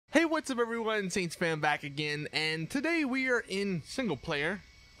What's up everyone, Saintsfan back again, and today we are in single player,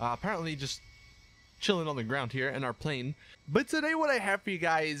 apparently just chilling on the ground here in our plane. But today what I have for you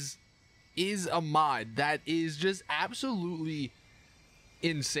guys is a mod that is just absolutely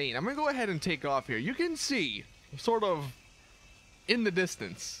insane. I'm gonna go ahead and take off here. You can see, sort of, in the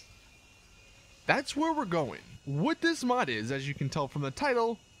distance, that's where we're going. What this mod is, as you can tell from the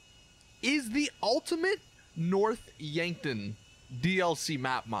title, is the ultimate North Yankton DLC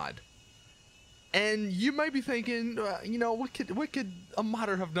map mod. And you might be thinking, you know, what could a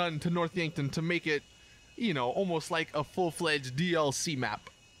modder have done to North Yankton to make it, you know, almost like a full-fledged DLC map?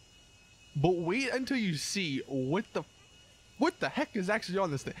 But wait until you see what the heck is actually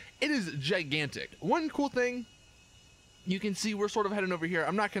on this thing. It is gigantic. One cool thing, you can see we're sort of heading over here.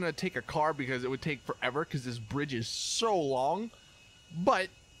 I'm not gonna take a car because it would take forever because this bridge is so long. But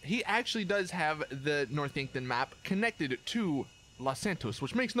he actually does have the North Yankton map connected to Los Santos,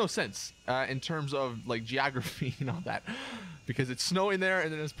 which makes no sense in terms of like geography and all that, because it's snowing there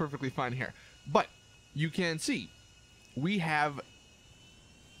and then it's perfectly fine here. But you can see we have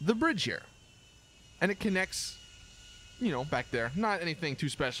the bridge here, and it connects, you know, back there. Not anything too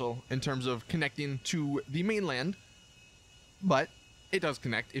special in terms of connecting to the mainland, but it does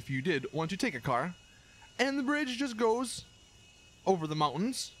connect if you did want to take a car. And the bridge just goes over the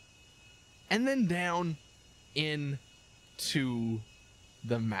mountains and then down into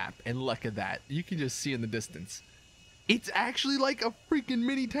the map. And look at that, you can just see in the distance, it's actually like a freaking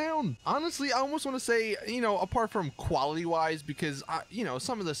mini town. Honestly, I almost want to say, you know, apart from quality wise, because you know,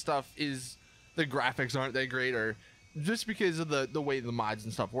 some of the stuff is, the graphics aren't that great, or just because of the way the mods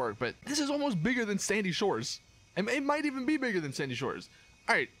and stuff work, but this is almost bigger than Sandy Shores, and it might even be bigger than Sandy Shores.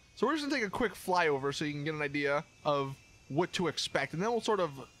 All right, so we're just gonna take a quick flyover so you can get an idea of what to expect, and then we'll sort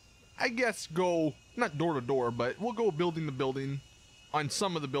of, I guess, go not door to door, but we'll go building to building on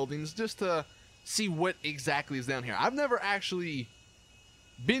some of the buildings just to see what exactly is down here. I've never actually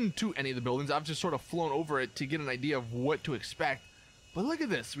been to any of the buildings. I've just sort of flown over it to get an idea of what to expect. But look at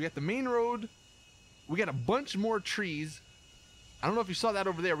this. We got the main road. We got a bunch more trees. I don't know if you saw that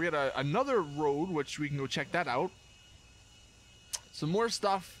over there. We got another road, which we can go check that out. Some more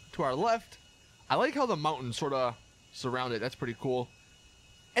stuff to our left. I like how the mountains sort of surround it. That's pretty cool.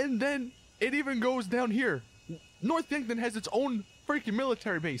 And then it even goes down here. North Yankton has its own freaking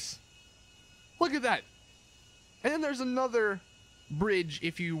military base. Look at that. And then there's another bridge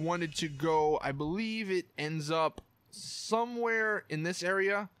if you wanted to go. I believe it ends up somewhere in this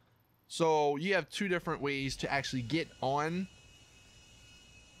area. So you have two different ways to actually get on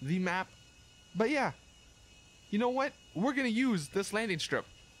the map. But yeah, you know what? We're going to use this landing strip.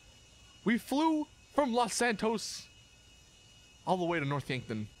 We flew from Los Santos all the way to North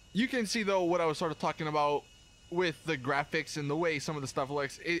Yankton. You can see, though, what I was sort of talking about with the graphics and the way some of the stuff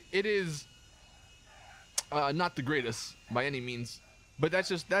looks. It is not the greatest by any means, but that's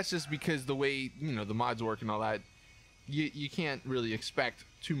just because the way, you know, the mods work and all that. You can't really expect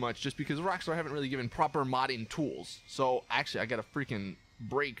too much just because Rockstar haven't really given proper modding tools. So actually, I got a freaking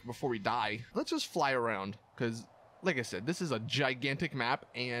break before we die. Let's just fly around, because like I said, this is a gigantic map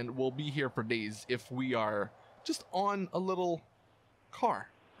and we'll be here for days if we are just on a little car,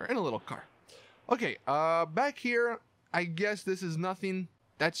 or in a little car. Okay, back here, I guess this is nothing.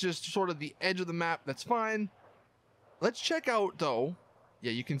 That's just sort of the edge of the map. That's fine. Let's check out, though.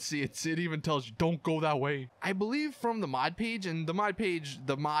 Yeah, you can see it even tells you don't go that way. I believe from the mod page, and the mod page,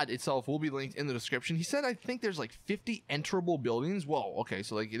 the mod itself will be linked in the description. He said I think there's like 50 enterable buildings. Whoa, okay,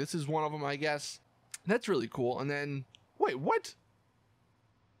 so like this is one of them, I guess. That's really cool. And then, wait, what?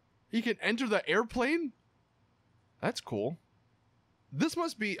 You can enter the airplane? That's cool. This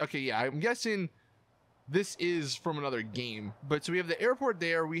must be, okay, yeah, I'm guessing this is from another game. But so we have the airport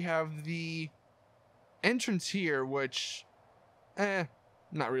there, we have the entrance here, which,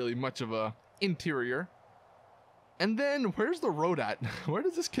 not really much of a interior. And then, where's the road at? Where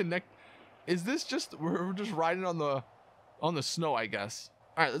does this connect? Is this just, we're just riding on the snow, I guess.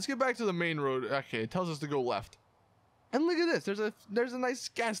 Alright, let's get back to the main road. Okay, it tells us to go left. And look at this, there's a nice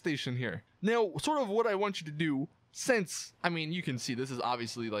gas station here. Now, sort of what I want you to do, since, I mean, you can see this is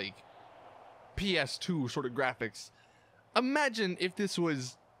obviously like PS2 sort of graphics. Imagine if this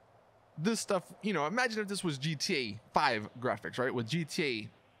was this stuff, you know, imagine if this was GTA 5 graphics, right? With GTA,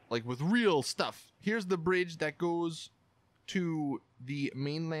 like with real stuff. Here's the bridge that goes to the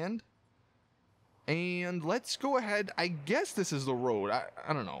mainland. And let's go ahead. I guess this is the road.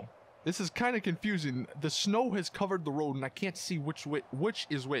 I don't know. This is kind of confusing. The snow has covered the road and I can't see which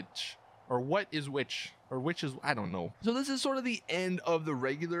is which or what is which, or which is, I don't know. So this is sort of the end of the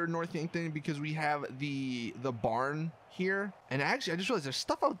regular North Yankton because we have the barn here. And actually, I just realized there's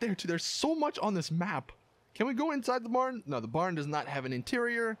stuff out there too. There's so much on this map. Can we go inside the barn? No, the barn does not have an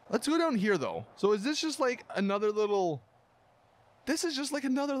interior. Let's go down here though. So is this just like another little, this is just like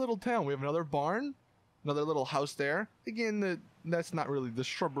another little town. We have another barn, another little house there. Again, that's not really, the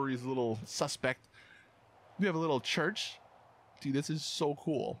shrubbery is a little suspect. We have a little church. Dude, this is so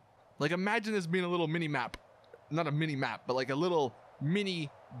cool. Like, imagine this being a little mini map. Not a mini map, but like a little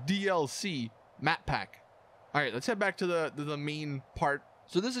mini DLC map pack. All right, let's head back to the main part.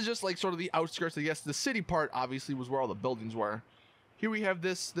 So this is just like sort of the outskirts. I guess the city part obviously was where all the buildings were. Here we have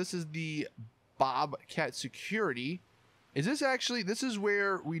this. This is the Bobcat Security. Is this actually, this is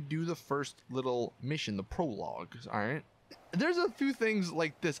where we do the first little mission, the prologue. All right. There's a few things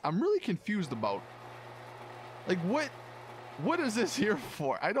like this I'm really confused about. Like, what is this here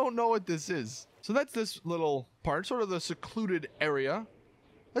for? I don't know what this is. So that's this little part, sort of the secluded area.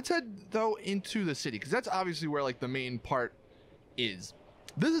 Let's head though into the city, because that's obviously where like the main part is.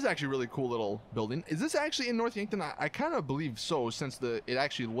 This is actually a really cool little building. Is this actually in North Yankton? I kind of believe so, since it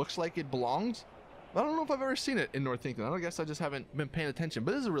actually looks like it belongs. But I don't know if I've ever seen it in North Yankton. I guess I just haven't been paying attention.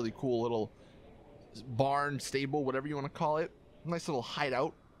 But this is a really cool little barn, stable, whatever you want to call it. Nice little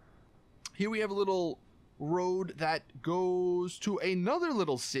hideout. Here we have a little road that goes to another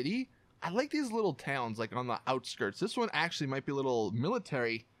little city. I like these little towns like on the outskirts. This one actually might be a little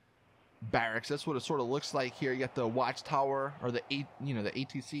military barracks. That's what it sort of looks like here. You got the watchtower, or the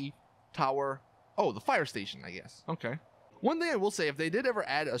ATC tower. Oh, the fire station, I guess. Okay. One thing I will say, if they did ever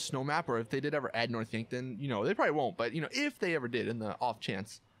add a snow map, or if they did ever add North Yankton, they probably won't, but if they ever did, in the off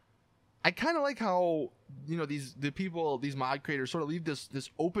chance, I kind of like how these mod creators sort of leave this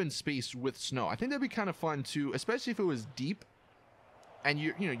open space with snow. I think that'd be kind of fun too, especially if it was deep and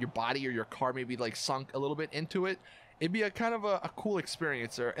your body or your car maybe like sunk a little bit into it. It'd be a kind of a cool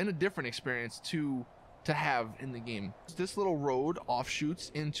experience, and a different experience to have in the game. This little road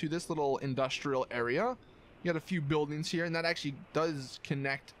offshoots into this little industrial area. You got a few buildings here, and that actually does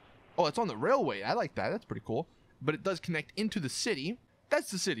connect. Oh, it's on the railway. I like that. That's pretty cool. But it does connect into the city.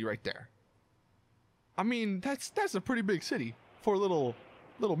 That's the city right there. I mean, that's a pretty big city for a little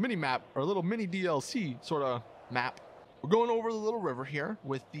mini map, or a little mini DLC sort of map. We're going over the little river here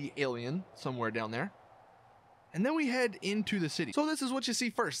with the alien somewhere down there. And then we head into the city. So this is what you see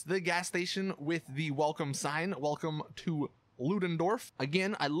first. The gas station with the welcome sign. Welcome to Ludendorff.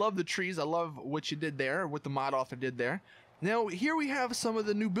 Again, I love the trees. I love what you did there, what the mod author did there. Now, here we have some of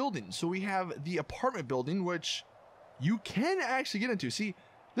the new buildings. So we have the apartment building, which you can actually get into. See,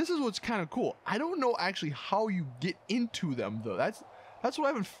 this is what's kind of cool. I don't know actually how you get into them, though. That's what I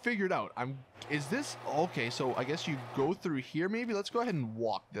haven't figured out. Is this okay? So I guess you go through here. Maybe let's go ahead and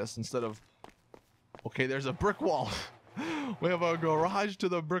walk this instead of. Okay, there's a brick wall. We have a garage to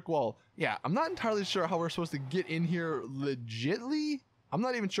the brick wall. Yeah, I'm not entirely sure how we're supposed to get in here legitly. I'm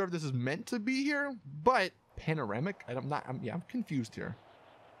not even sure if this is meant to be here, but panoramic. I'm confused here.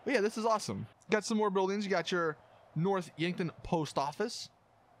 But yeah, this is awesome. Got some more buildings. You got your North Yankton post office.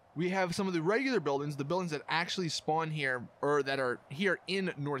 We have some of the regular buildings, the buildings that actually spawn here, or that are here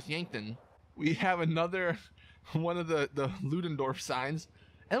in North Yankton. We have another one of the Ludendorff signs.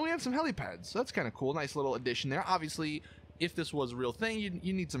 And we have some helipads, so that's kind of cool. Nice little addition there. Obviously, if this was a real thing,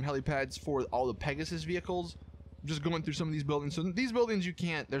 you need some helipads for all the Pegasus vehicles. I'm just going through some of these buildings. So these buildings you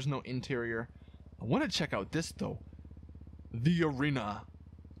can't, there's no interior. I want to check out this, though. The arena.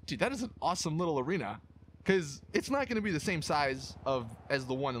 Dude, that is an awesome little arena. Because it's not going to be the same size as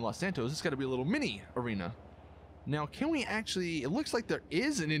the one in Los Santos. It's got to be a little mini arena. Now, can we actually, it looks like there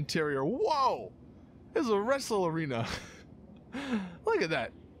is an interior. Whoa! There's a wrestle arena. Look at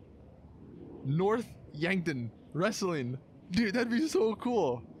that. North Yankton wrestling. Dude, that'd be so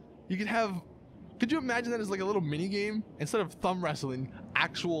cool. You could you imagine that as like a little mini game? Instead of thumb wrestling,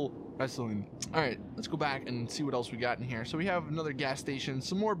 actual wrestling. All right, let's go back and see what else we got in here. So we have another gas station,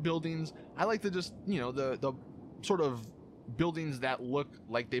 some more buildings. I like to just, the sort of buildings that look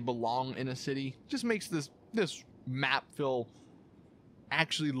like they belong in a city. Just makes this map feel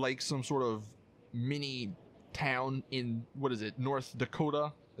actually like some sort of mini town in, what is it, North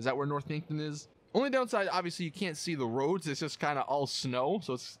Dakota? Is that where North Yankton is? Only downside, obviously, you can't see the roads. It's just kind of all snow,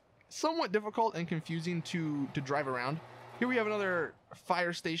 so it's somewhat difficult and confusing to drive around. Here we have another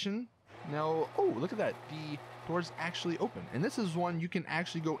fire station. Now, oh, look at that. The door's actually open, and this is one you can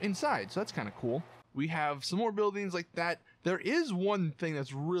actually go inside, so that's kind of cool. We have some more buildings like that. There is one thing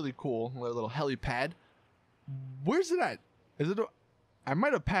that's really cool, a little helipad. Where's it at? I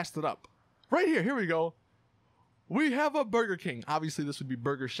might have passed it up. Right here, here we go. We have a Burger King. Obviously, this would be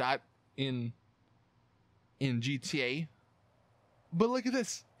Burger Shot. in GTA. But look at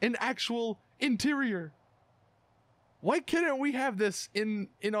this, an actual interior. Why couldn't we have this in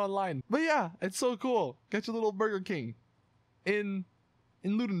online? But yeah, it's so cool. Got your little Burger King in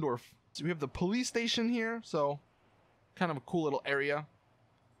Ludendorff. So we have the police station here, so kind of a cool little area.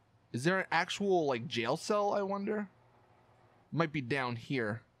 Is there an actual like jail cell, I wonder? Might be down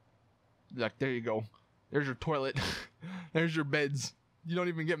here. Look, there you go. There's your toilet. There's your beds. You don't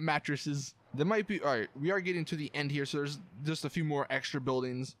even get mattresses. There might be, all right, we are getting to the end here, so there's just a few more extra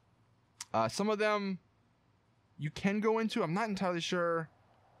buildings. Some of them you can go into. I'm not entirely sure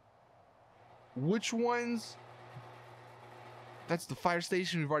which ones. That's the fire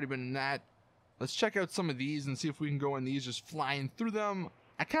station. We've already been in that. Let's check out some of these and see if we can go in these, just flying through them.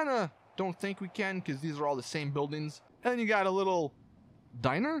 I kind of don't think we can, because these are all the same buildings. And then you got a little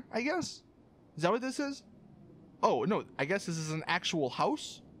diner, I guess. Is that what this is? Oh, no, I guess this is an actual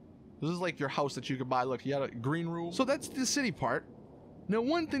house. This is like your house that you could buy. Look, you got a green room. So that's the city part. Now,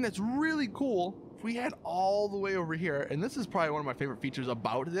 one thing that's really cool, if we head all the way over here, and this is probably one of my favorite features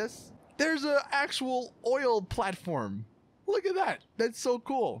about this, there's an actual oil platform. Look at that. That's so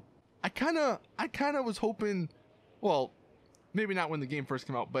cool. I kind of was hoping, well, maybe not when the game first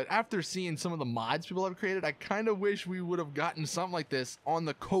came out, but after seeing some of the mods people have created, I kind of wish we would have gotten something like this on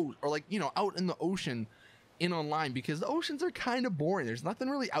the coast, or like, you know, out in the ocean in online, because the oceans are kind of boring. There's nothing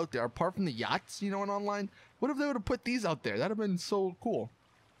really out there apart from the yachts, you know, in online. What if they would have put these out there? That'd have been so cool.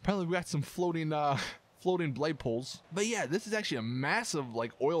 Apparently we got some floating blade poles. But yeah, this is actually a massive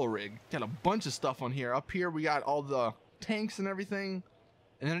like oil rig. Got a bunch of stuff on here. Up here we got all the tanks and everything.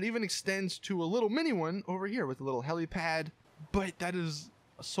 And then it even extends to a little mini one over here with a little helipad. But that is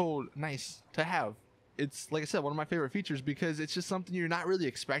so nice to have. It's, like I said, one of my favorite features, because it's just something you're not really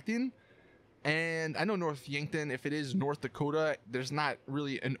expecting. And I know North Yankton, if it is North Dakota, there's not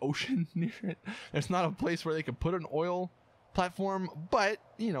really an ocean near it. There's not a place where they could put an oil platform. But,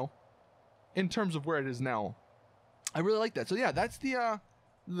 you know, in terms of where it is now, I really like that. So yeah, that's the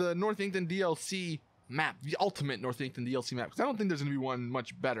North Yankton DLC map, the ultimate North Yankton DLC map, because I don't think there's going to be one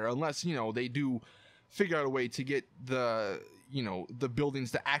much better, unless, you know, they do figure out a way to get the, you know, the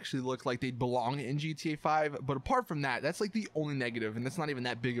buildings to actually look like they belong in GTA 5. But apart from that, that's like the only negative, and that's not even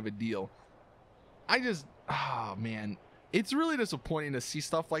that big of a deal. I just, oh man, it's really disappointing to see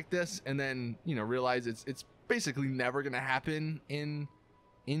stuff like this and then, you know, realize it's basically never going to happen in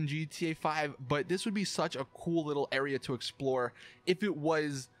GTA 5. But this would be such a cool little area to explore if it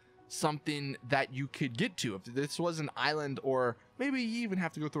was something that you could get to. If this was an island, or maybe you even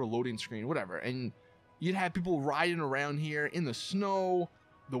have to go through a loading screen, whatever, and you'd have people riding around here in the snow,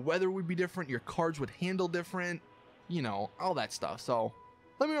 the weather would be different, your cars would handle different, you know, all that stuff. So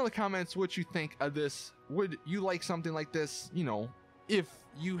let me know in the comments what you think of this. Would you like something like this, you know, if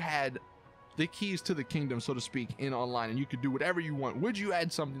you had the keys to the kingdom, so to speak, in online and you could do whatever you want? Would you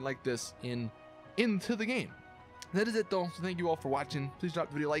add something like this into the game? That is it though, so thank you all for watching. Please drop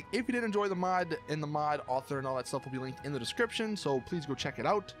the video a like if you did enjoy the mod, and the mod author and all that stuff will be linked in the description, so please go check it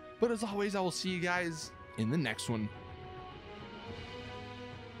out. But as always, I will see you guys in the next one.